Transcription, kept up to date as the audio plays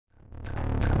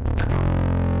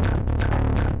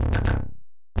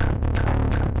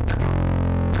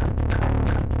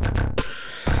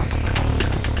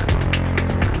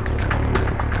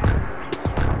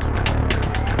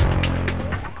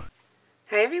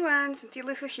everyone,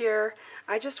 Scintillating here.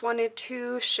 I just wanted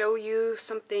to show you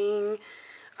something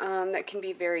that can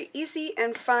be very easy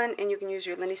and fun, and you can use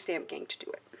your Lindy stamp gang to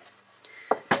do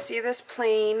it. See this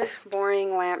plain,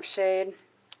 boring lampshade?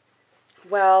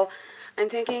 Well, I'm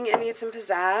thinking it needs some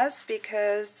pizzazz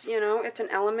because, you know, it's an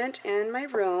element in my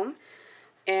room,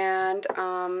 and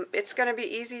it's going to be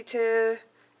easy to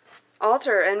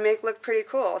alter and make look pretty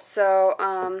cool.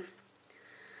 So,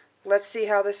 let's see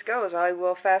how this goes. I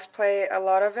will fast play a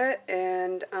lot of it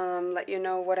and let you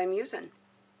know what I'm using.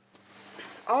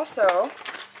 Also,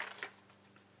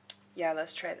 yeah,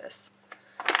 let's try this.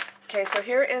 Okay, so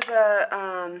here is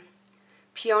a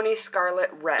Peony Scarlet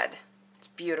Red. It's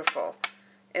beautiful.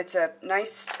 It's a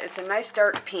nice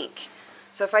dark pink.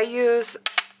 So if I use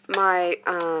my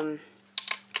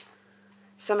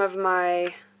some of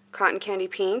my cotton candy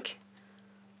pink,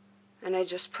 and I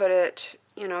just put it,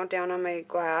 you know, down on my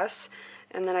glass,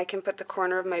 and then I can put the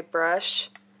corner of my brush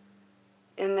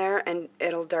in there and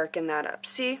it'll darken that up.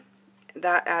 See?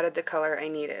 That added the color I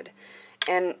needed.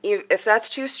 And if that's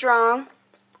too strong,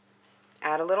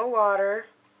 add a little water.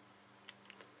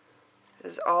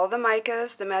 This is all the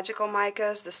micas, the magical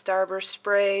micas, the Starburst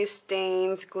spray,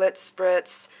 stains, glitz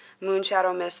spritz,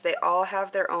 moonshadow mist. They all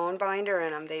have their own binder in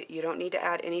them. You don't need to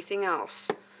add anything else.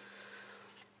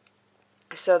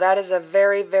 So that is a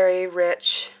very, very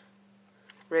rich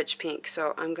pink.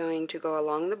 So I'm going to go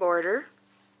along the border.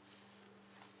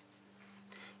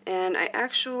 And I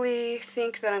actually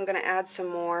think that I'm going to add some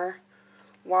more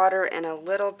water and a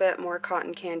little bit more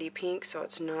cotton candy pink so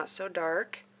it's not so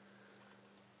dark.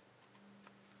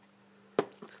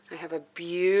 I have a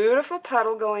beautiful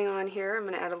puddle going on here. I'm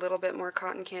going to add a little bit more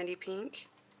cotton candy pink.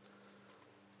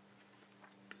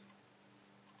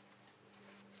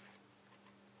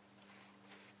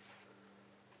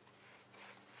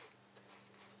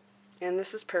 And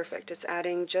this is perfect. It's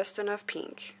adding just enough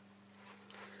pink.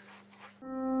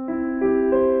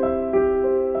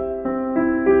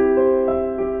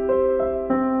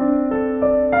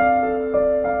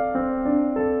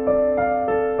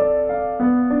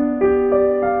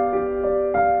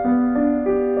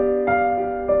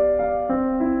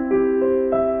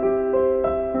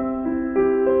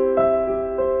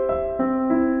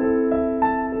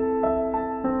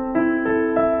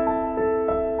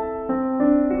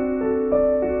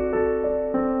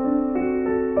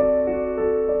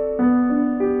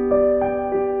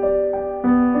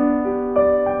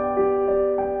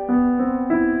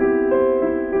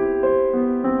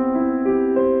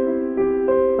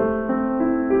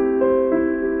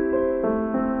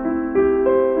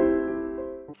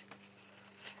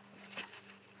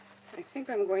 I think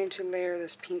I'm going to layer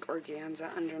this pink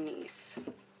organza underneath.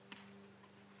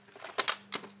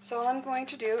 So all I'm going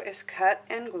to do is cut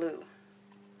and glue.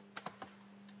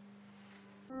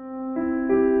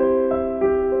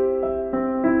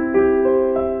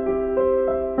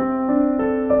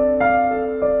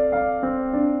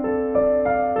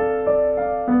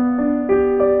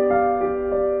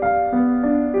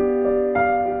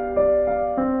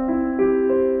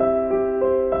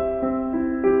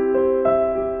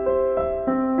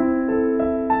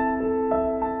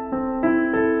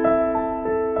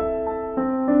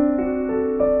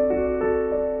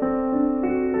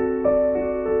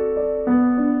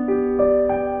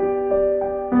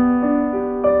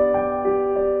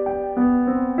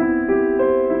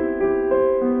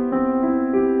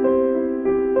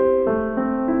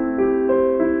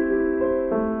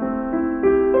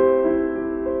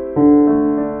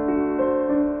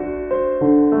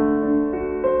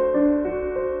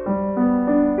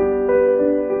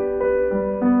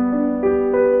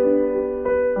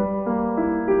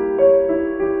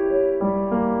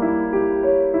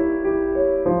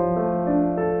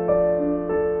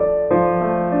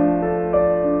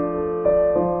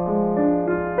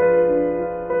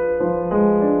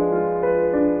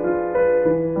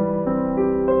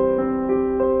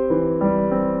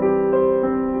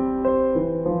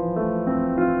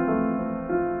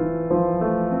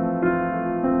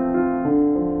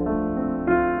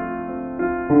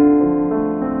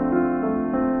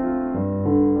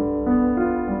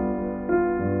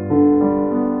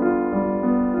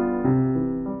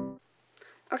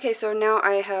 Okay, so now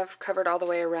I have covered all the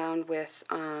way around with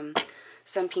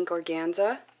some pink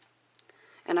organza,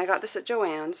 and I got this at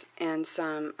Joann's, and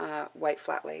some white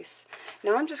flat lace.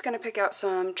 Now I'm just going to pick out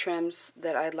some trims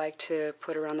that I'd like to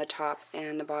put around the top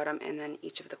and the bottom and then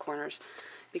each of the corners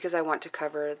because I want to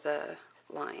cover the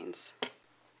lines.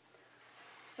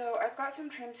 So I've got some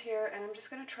trims here, and I'm just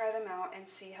going to try them out and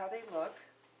see how they look.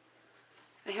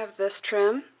 I have this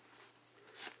trim,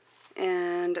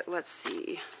 and let's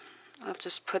see. I'll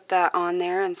just put that on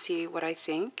there and see what I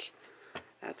think.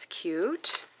 That's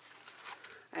cute.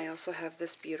 I also have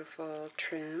this beautiful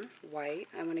trim, white.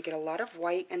 I want to get a lot of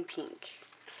white and pink.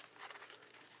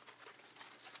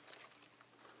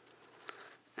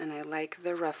 And I like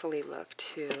the ruffly look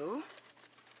too.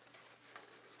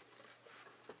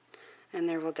 And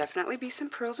there will definitely be some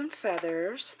pearls and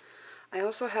feathers. I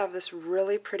also have this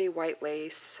really pretty white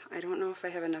lace. I don't know if I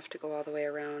have enough to go all the way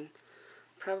around.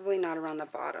 Probably not around the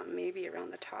bottom, maybe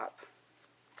around the top.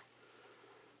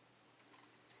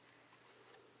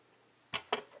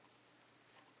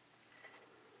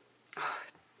 Oh,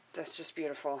 that's just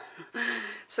beautiful.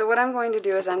 So what I'm going to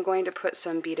do is I'm going to put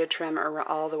some beaded trim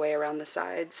all the way around the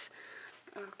sides.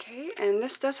 Okay, and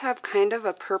this does have kind of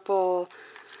a purple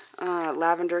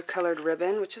lavender colored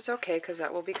ribbon, which is okay because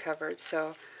that will be covered.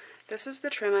 So this is the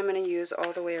trim I'm going to use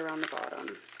all the way around the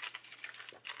bottom.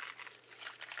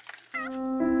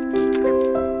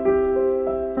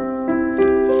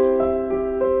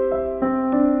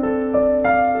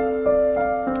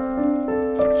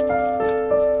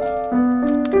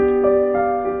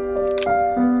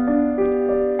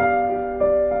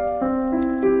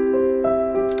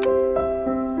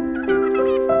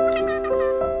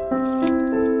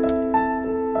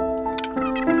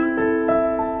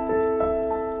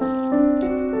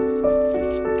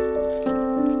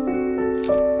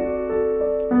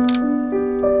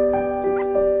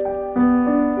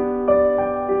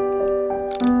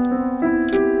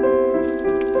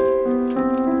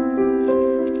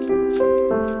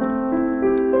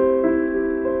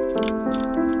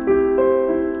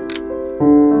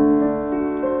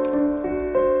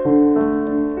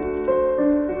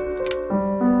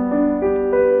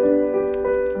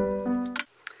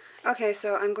 Okay,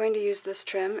 so I'm going to use this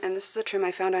trim, and this is a trim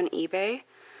I found on eBay,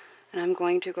 and I'm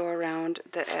going to go around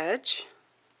the edge.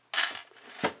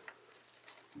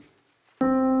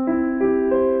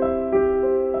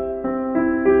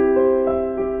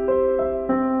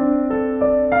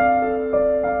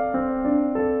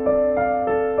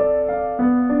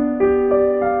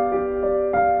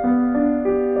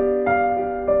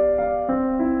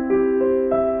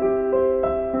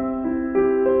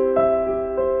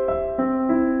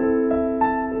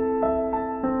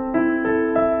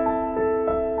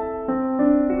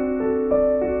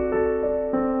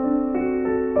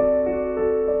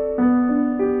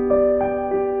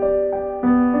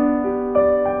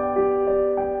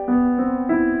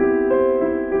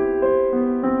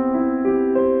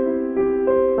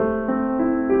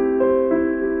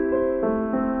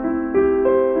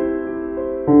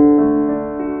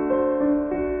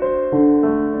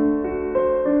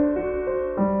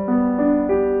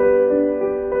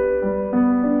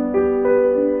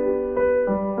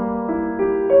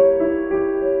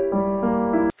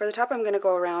 For the top, I'm going to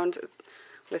go around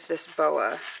with this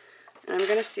boa, and I'm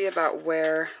going to see about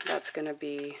where that's going to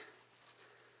be.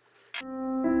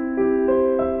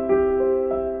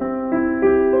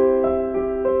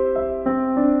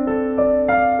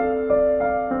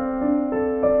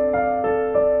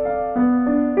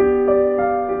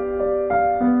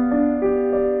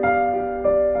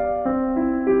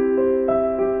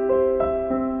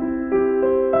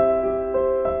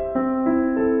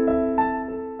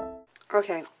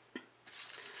 Okay,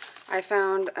 I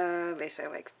found a lace I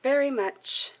like very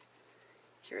much.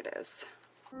 Here it is.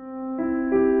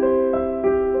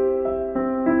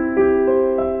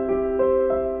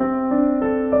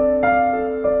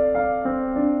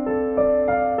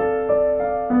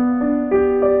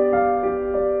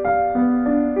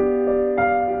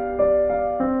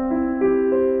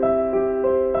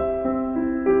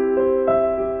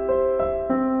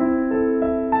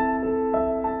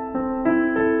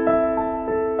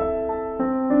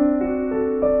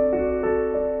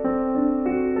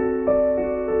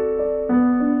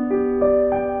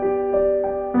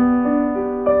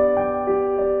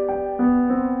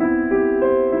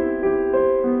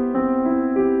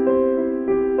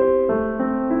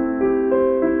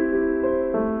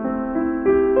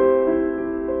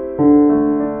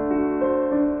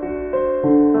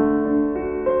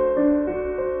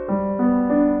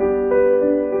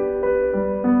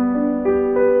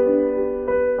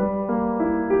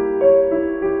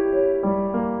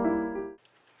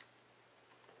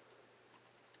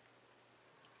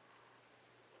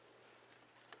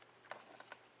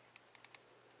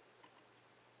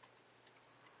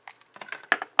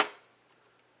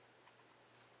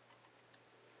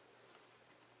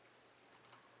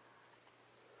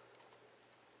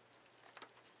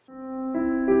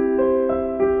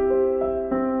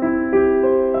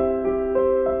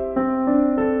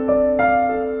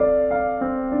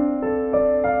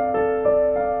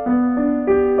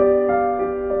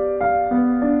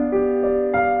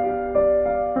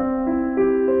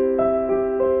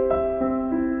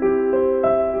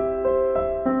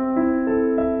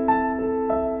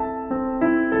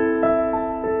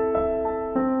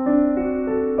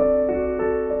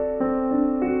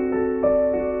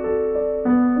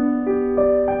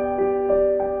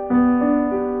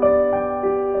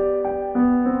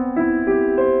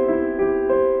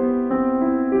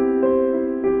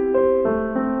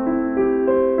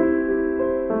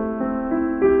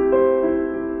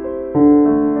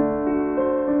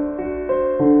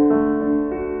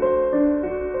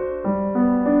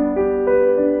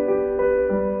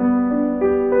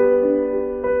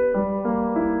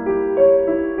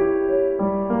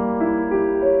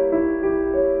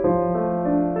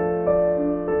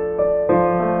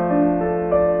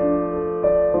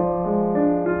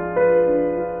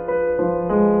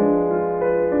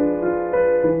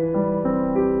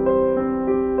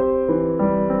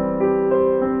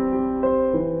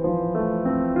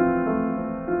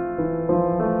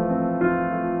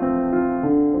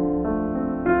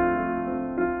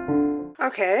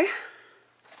 Okay,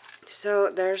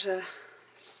 so there's a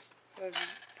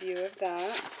view of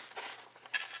that.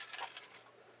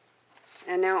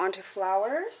 And now onto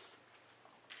flowers.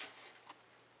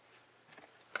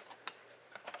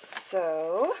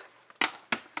 So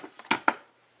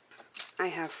I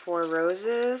have 4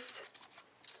 roses,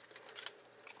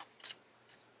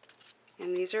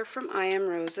 and these are from I Am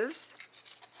Roses.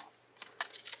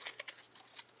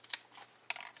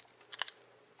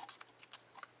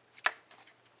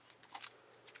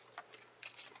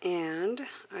 And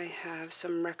I have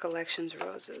some Recollections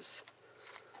roses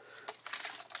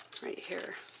right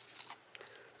here.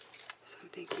 So I'm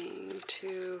thinking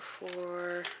 2,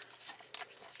 4,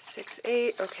 6,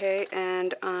 8. Okay,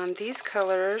 and these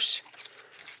colors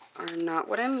are not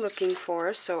what I'm looking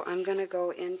for, so I'm going to go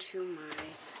into my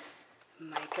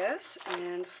Micas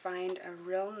and find a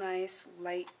real nice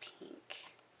light pink.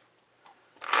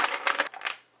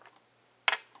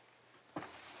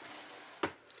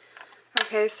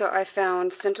 Okay, so I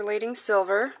found Scintillating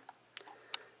Silver,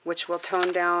 which will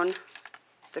tone down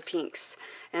the pinks.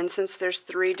 And since there's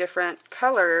 3 different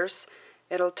colors,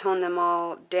 it'll tone them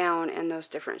all down in those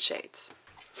different shades.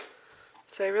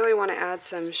 So I really want to add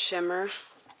some shimmer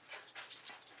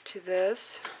to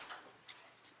this.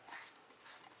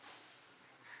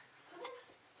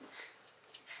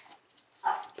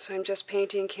 So I'm just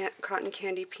painting Cotton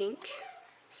Candy Pink,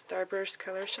 Starburst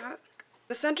color shot.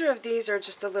 The center of these are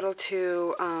just a little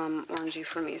too orangey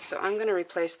for me, so I'm going to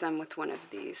replace them with one of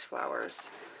these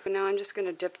flowers. But now I'm just going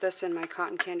to dip this in my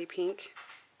Cotton Candy Pink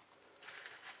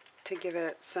to give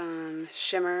it some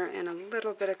shimmer and a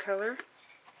little bit of color.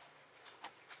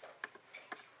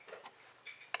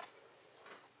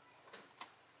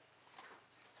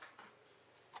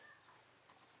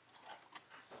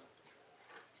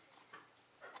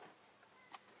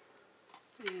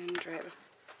 And dry it.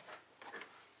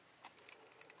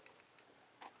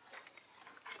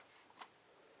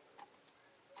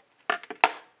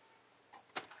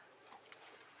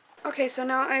 Okay, so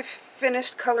now I've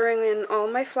finished coloring in all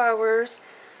my flowers,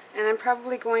 and I'm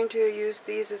probably going to use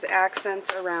these as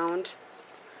accents around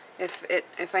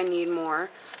if I need more.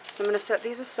 So I'm going to set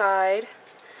these aside,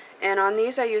 and on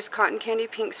these I use Cotton Candy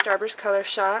Pink Starburst color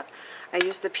shot. I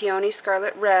use the Peony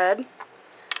Scarlet red.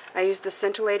 I use the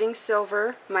Scintillating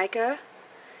Silver Mica,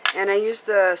 and I use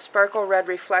the Sparkle Red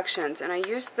Reflections, and I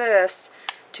use this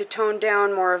to tone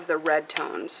down more of the red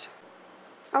tones.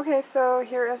 Okay, so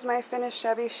here is my finished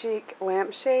Shabby Chic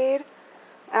lampshade.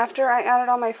 After I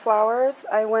added all my flowers,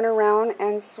 I went around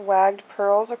and swagged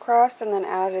pearls across and then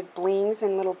added blings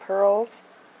and little pearls.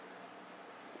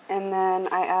 And then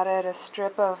I added a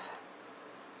strip of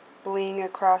bling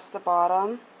across the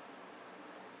bottom.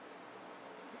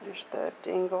 There's the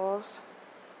dingles.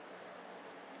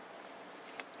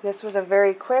 This was a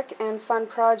very quick and fun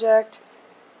project,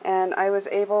 and I was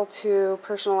able to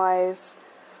personalize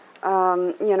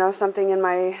you know, something in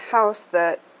my house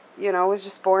that, you know, was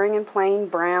just boring and plain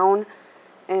brown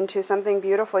into something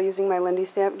beautiful using my Lindy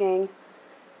stamp gang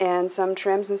and some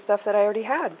trims and stuff that I already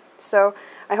had. So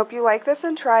I hope you like this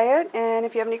and try it, and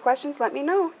if you have any questions, let me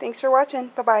know. Thanks for watching.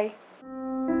 Bye-bye.